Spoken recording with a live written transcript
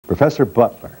Professor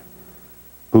Butler,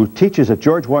 who teaches at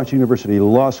George Washington University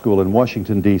Law School in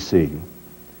Washington, D.C.,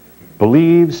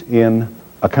 believes in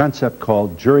a concept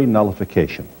called jury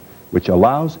nullification, which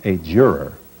allows a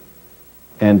juror,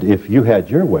 and if you had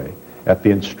your way, at the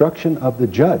instruction of the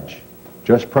judge,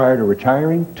 just prior to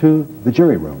retiring to the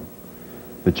jury room,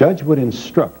 the judge would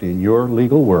instruct in your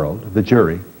legal world, the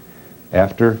jury,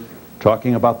 after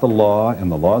talking about the law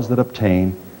and the laws that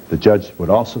obtain, the judge would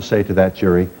also say to that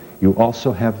jury, you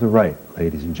also have the right,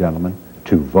 ladies and gentlemen,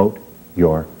 to vote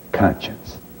your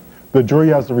conscience. The jury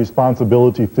has the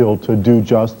responsibility, Phil, to do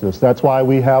justice. That's why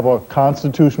we have a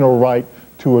constitutional right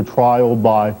to a trial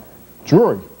by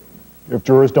jury. If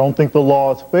jurors don't think the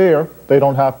law is fair, they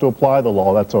don't have to apply the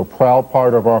law. That's a proud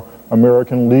part of our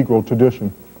American legal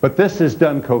tradition. But this is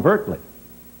done covertly,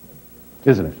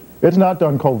 isn't it? It's not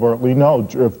done covertly, no.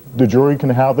 If the jury can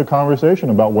have the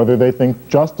conversation about whether they think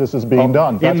justice is being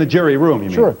done. In the jury room, you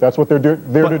mean? Sure, that's what they're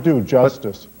there to do,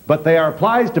 justice. But they are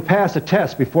obliged to pass a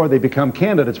test before they become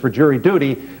candidates for jury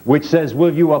duty, which says,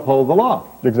 will you uphold the law?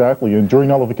 Exactly, and jury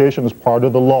nullification is part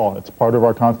of the law. It's part of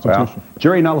our Constitution. Well,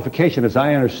 jury nullification, as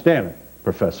I understand it,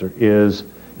 Professor, is,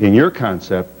 in your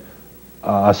concept,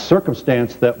 a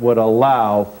circumstance that would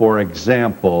allow, for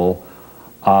example,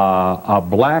 a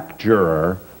black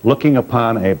juror looking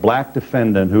upon a black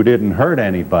defendant who didn't hurt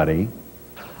anybody.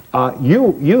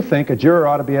 You think a juror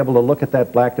ought to be able to look at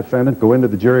that black defendant, go into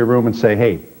the jury room and say,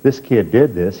 hey, this kid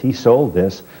did this, he sold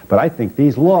this, but I think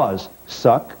these laws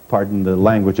suck, pardon the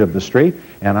language of the street,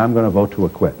 and I'm going to vote to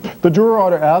acquit. The juror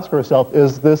ought to ask herself,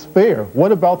 is this fair?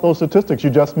 What about those statistics you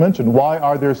just mentioned? Why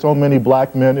are there so many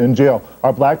black men in jail?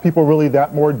 Are black people really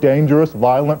that more dangerous,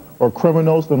 violent, or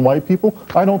criminals than white people?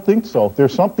 I don't think so.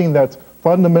 There's something that's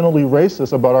fundamentally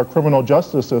racist about our criminal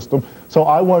justice system, so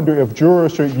I wonder if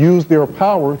jurors should use their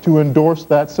power to endorse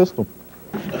that system.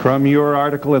 From your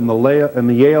article in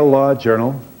the Yale Law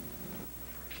Journal,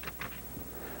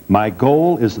 my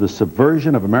goal is the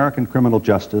subversion of American criminal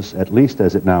justice, at least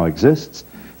as it now exists,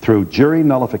 through jury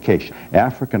nullification.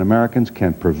 African Americans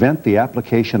can prevent the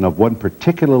application of one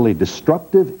particularly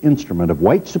destructive instrument of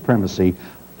white supremacy,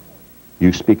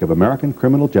 you speak of American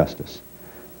criminal justice,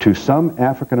 to some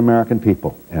African American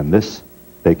people, and this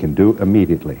they can do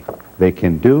immediately. They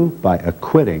can do by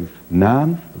acquitting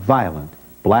non-violent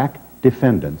black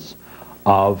defendants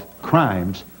of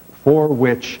crimes for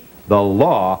which the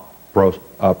law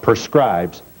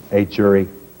prescribes a jury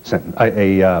sentence,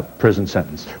 a prison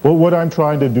sentence. Well, what I'm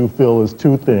trying to do, Phil, is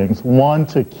two things. One,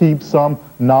 to keep some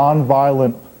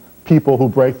non-violent people who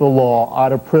break the law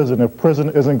out of prison if prison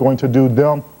isn't going to do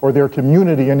them or their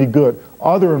community any good.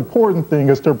 Other important thing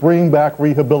is to bring back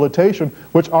rehabilitation,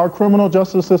 which our criminal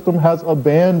justice system has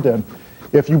abandoned.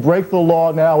 If you break the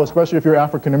law now, especially if you're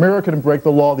African American and break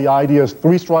the law, the idea is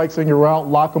 3 strikes and you're out,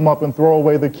 lock them up and throw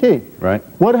away the key. Right.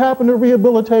 What happened to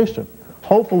rehabilitation?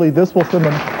 Hopefully this will send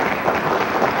them...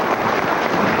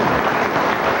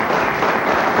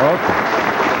 Okay.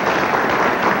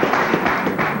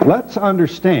 Let's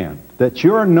understand that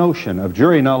your notion of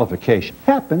jury nullification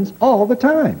happens all the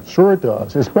time. Sure it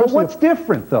does. Especially what's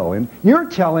different, though? And you're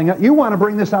telling us, you want to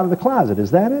bring this out of the closet, is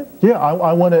that it? Yeah,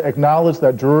 I want to acknowledge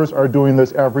that jurors are doing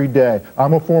this every day.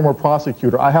 I'm a former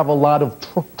prosecutor. I have a lot of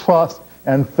trust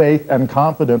and faith and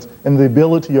confidence in the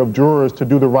ability of jurors to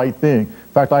do the right thing.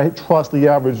 In fact, I trust the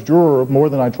average juror more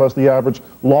than I trust the average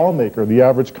lawmaker, the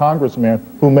average congressman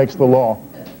who makes the law.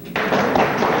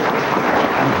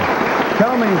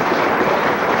 Tell me,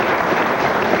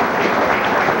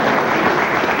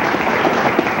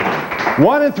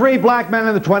 one in 3 black men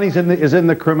in the 20s is in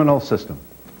the criminal system.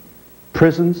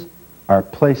 Prisons are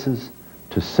places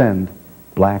to send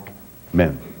black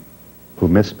men who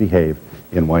misbehave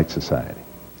in white society.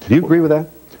 Do you agree with that?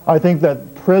 I think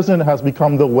that prison has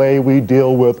become the way we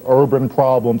deal with urban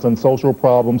problems and social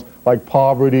problems like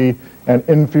poverty and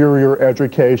inferior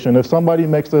education. If somebody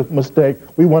makes a mistake,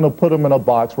 we want to put them in a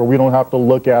box where we don't have to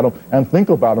look at them and think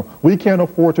about them. We can't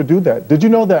afford to do that. Did you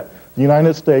know that the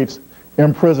United States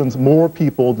imprisons more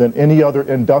people than any other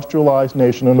industrialized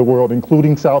nation in the world,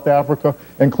 including South Africa,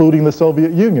 including the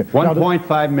Soviet Union?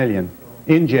 1.5 million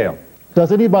in jail.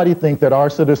 Does anybody think that our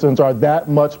citizens are that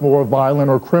much more violent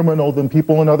or criminal than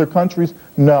people in other countries?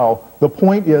 No. The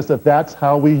point is that that's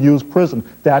how we use prison.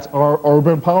 That's our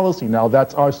urban policy now.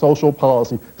 That's our social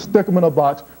policy. Stick them in a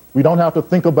box. We don't have to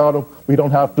think about them. We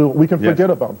can forget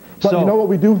about them. But you know what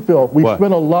we do, Phil? We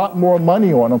spend a lot more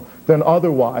money on them than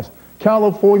otherwise.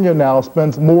 California now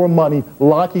spends more money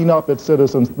locking up its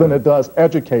citizens than it does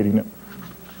educating them.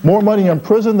 More money in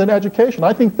prison than education.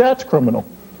 I think that's criminal.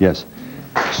 Yes.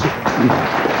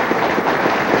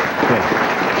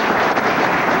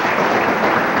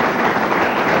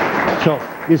 So,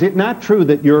 is it not true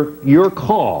that your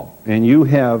call, and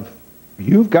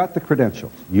you've got the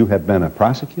credentials, you have been a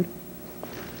prosecutor,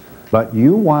 but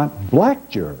you want black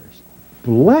jurors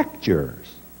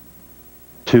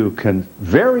to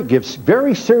give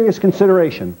very serious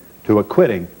consideration to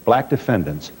acquitting black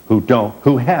defendants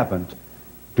who haven't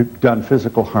done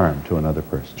physical harm to another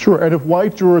person? Sure, and if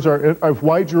white jurors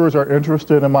are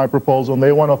interested in my proposal and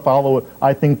they want to follow it,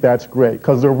 I think that's great,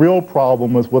 because the real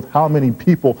problem is with how many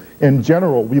people in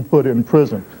general we put in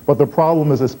prison. But the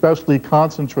problem is especially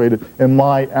concentrated in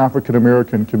my African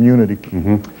American community.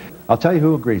 I'll tell you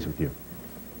who agrees with you.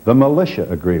 The militia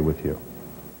agree with you.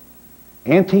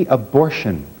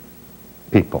 Anti-abortion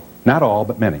people, not all,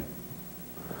 but many,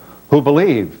 who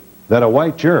believe that a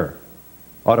white juror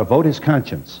ought to vote his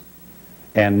conscience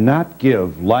and not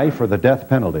give life or the death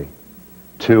penalty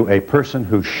to a person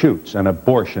who shoots an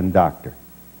abortion doctor.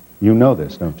 You know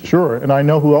this, don't you? Sure, and I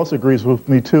know who else agrees with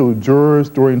me too. Jurors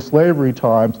during slavery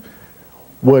times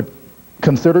would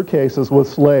consider cases with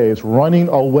slaves. Running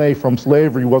away from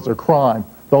slavery was a crime.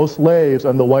 Those slaves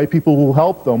and the white people who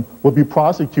helped them would be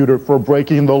prosecuted for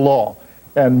breaking the law.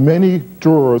 And many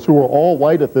jurors who were all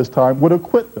white at this time would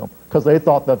acquit them because they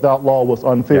thought that that law was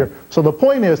unfair. Yeah. So the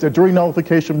point is that jury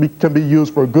nullification can be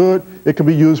used for good, it can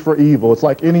be used for evil. It's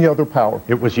like any other power.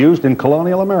 It was used in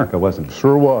colonial America, wasn't it?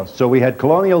 Sure was. So we had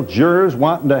colonial jurors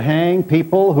wanting to hang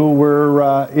people who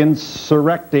were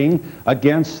insurrecting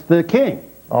against the king.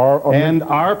 And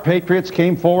our patriots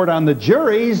came forward on the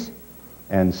juries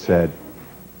and said,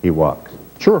 he walks.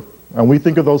 Sure, and we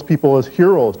think of those people as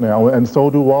heroes now, and so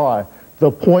do I.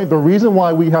 The reason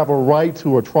why we have a right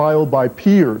to a trial by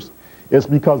peers is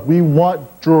because we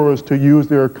want jurors to use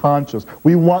their conscience.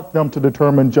 We want them to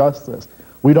determine justice.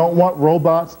 We don't want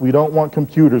robots, we don't want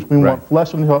computers, we want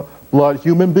flesh and blood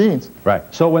human beings. Right.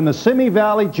 So when the Simi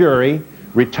Valley jury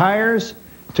retires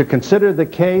to consider the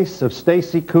case of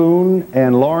Stacy Kuhn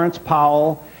and Lawrence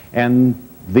Powell and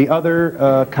the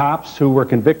other cops who were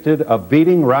convicted of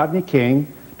beating Rodney King,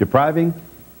 depriving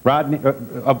Rodney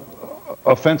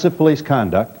offensive police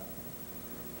conduct,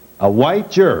 a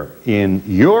white juror in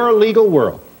your legal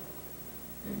world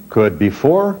could,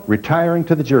 before retiring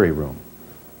to the jury room,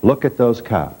 look at those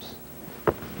cops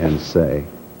and say,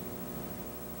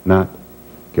 not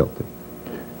guilty.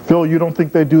 Phil, you don't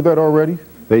think they do that already?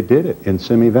 They did it in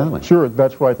Simi Valley. Sure,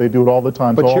 that's right, they do it all the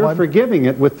time. But so you're forgiving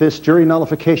it with this jury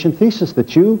nullification thesis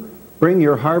that you bring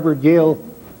your Harvard-Yale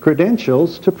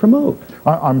credentials to promote.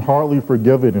 I'm hardly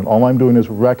forgiving it. All I'm doing is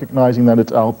recognizing that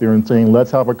it's out there and saying, let's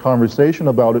have a conversation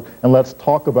about it and let's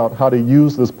talk about how to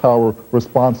use this power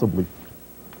responsibly.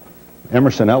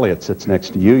 Emerson Elliot sits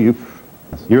next to you.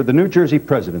 You're the New Jersey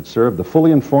president, sir, of the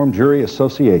Fully Informed Jury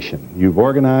Association. You've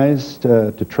organized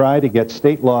to try to get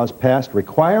state laws passed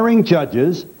requiring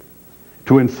judges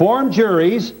to inform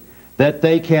juries that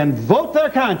they can vote their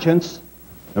conscience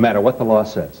no matter what the law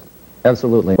says.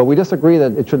 Absolutely. But we disagree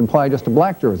that it should apply just to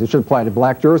black jurors. It should apply to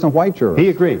black jurors and white jurors. He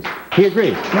agrees. He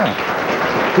agrees.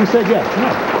 Yeah. He said yes.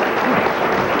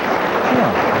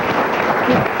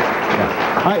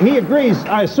 He agrees,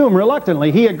 I assume,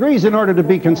 reluctantly. He agrees in order to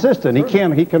be consistent. He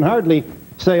can hardly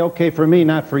say, okay, for me,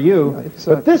 not for you.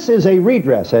 But this is a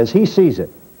redress, as he sees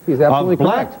it, He's absolutely of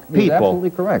black correct. people He's absolutely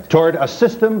correct. toward a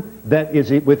system that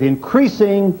is with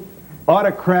increasing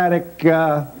autocratic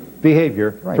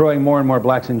behavior, throwing more and more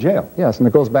blacks in jail. Yes, and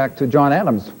it goes back to John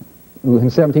Adams, who in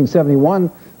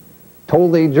 1771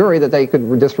 told the jury that they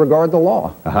could disregard the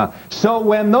law. So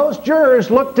when those jurors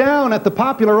look down at the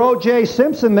popular O.J.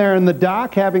 Simpson there in the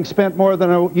dock, having spent more than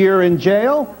a year in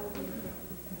jail,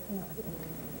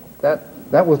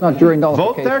 that was not jury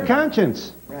nullification. Vote their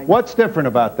conscience. What's different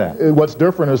about that? What's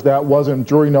different is that wasn't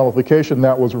jury nullification,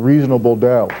 that was reasonable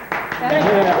doubt.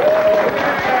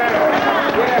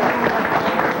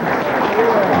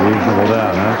 Reasonable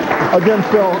doubt, huh? Again,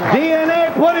 Phil.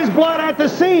 DNA put his blood at the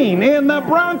scene, in the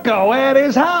Bronco, at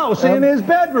his house, in his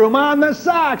bedroom, on the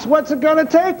socks. What's it going to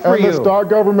take for you? And the star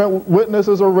government witness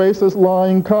is a racist,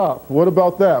 lying cop. What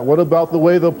about that? What about the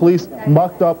way the police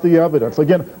mucked up the evidence?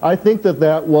 Again, I think that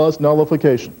that was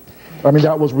nullification. I mean,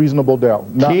 that was reasonable doubt.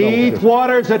 Keith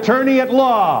Waters, attorney at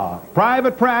law,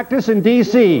 private practice in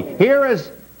D.C. Here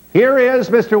is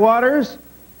Mr. Waters,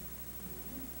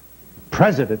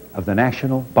 president of the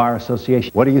National Bar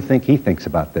Association. What do you think he thinks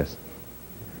about this?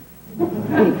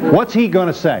 What's he going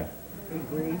to say?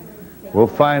 We'll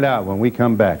find out when we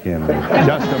come back in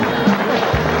just a moment.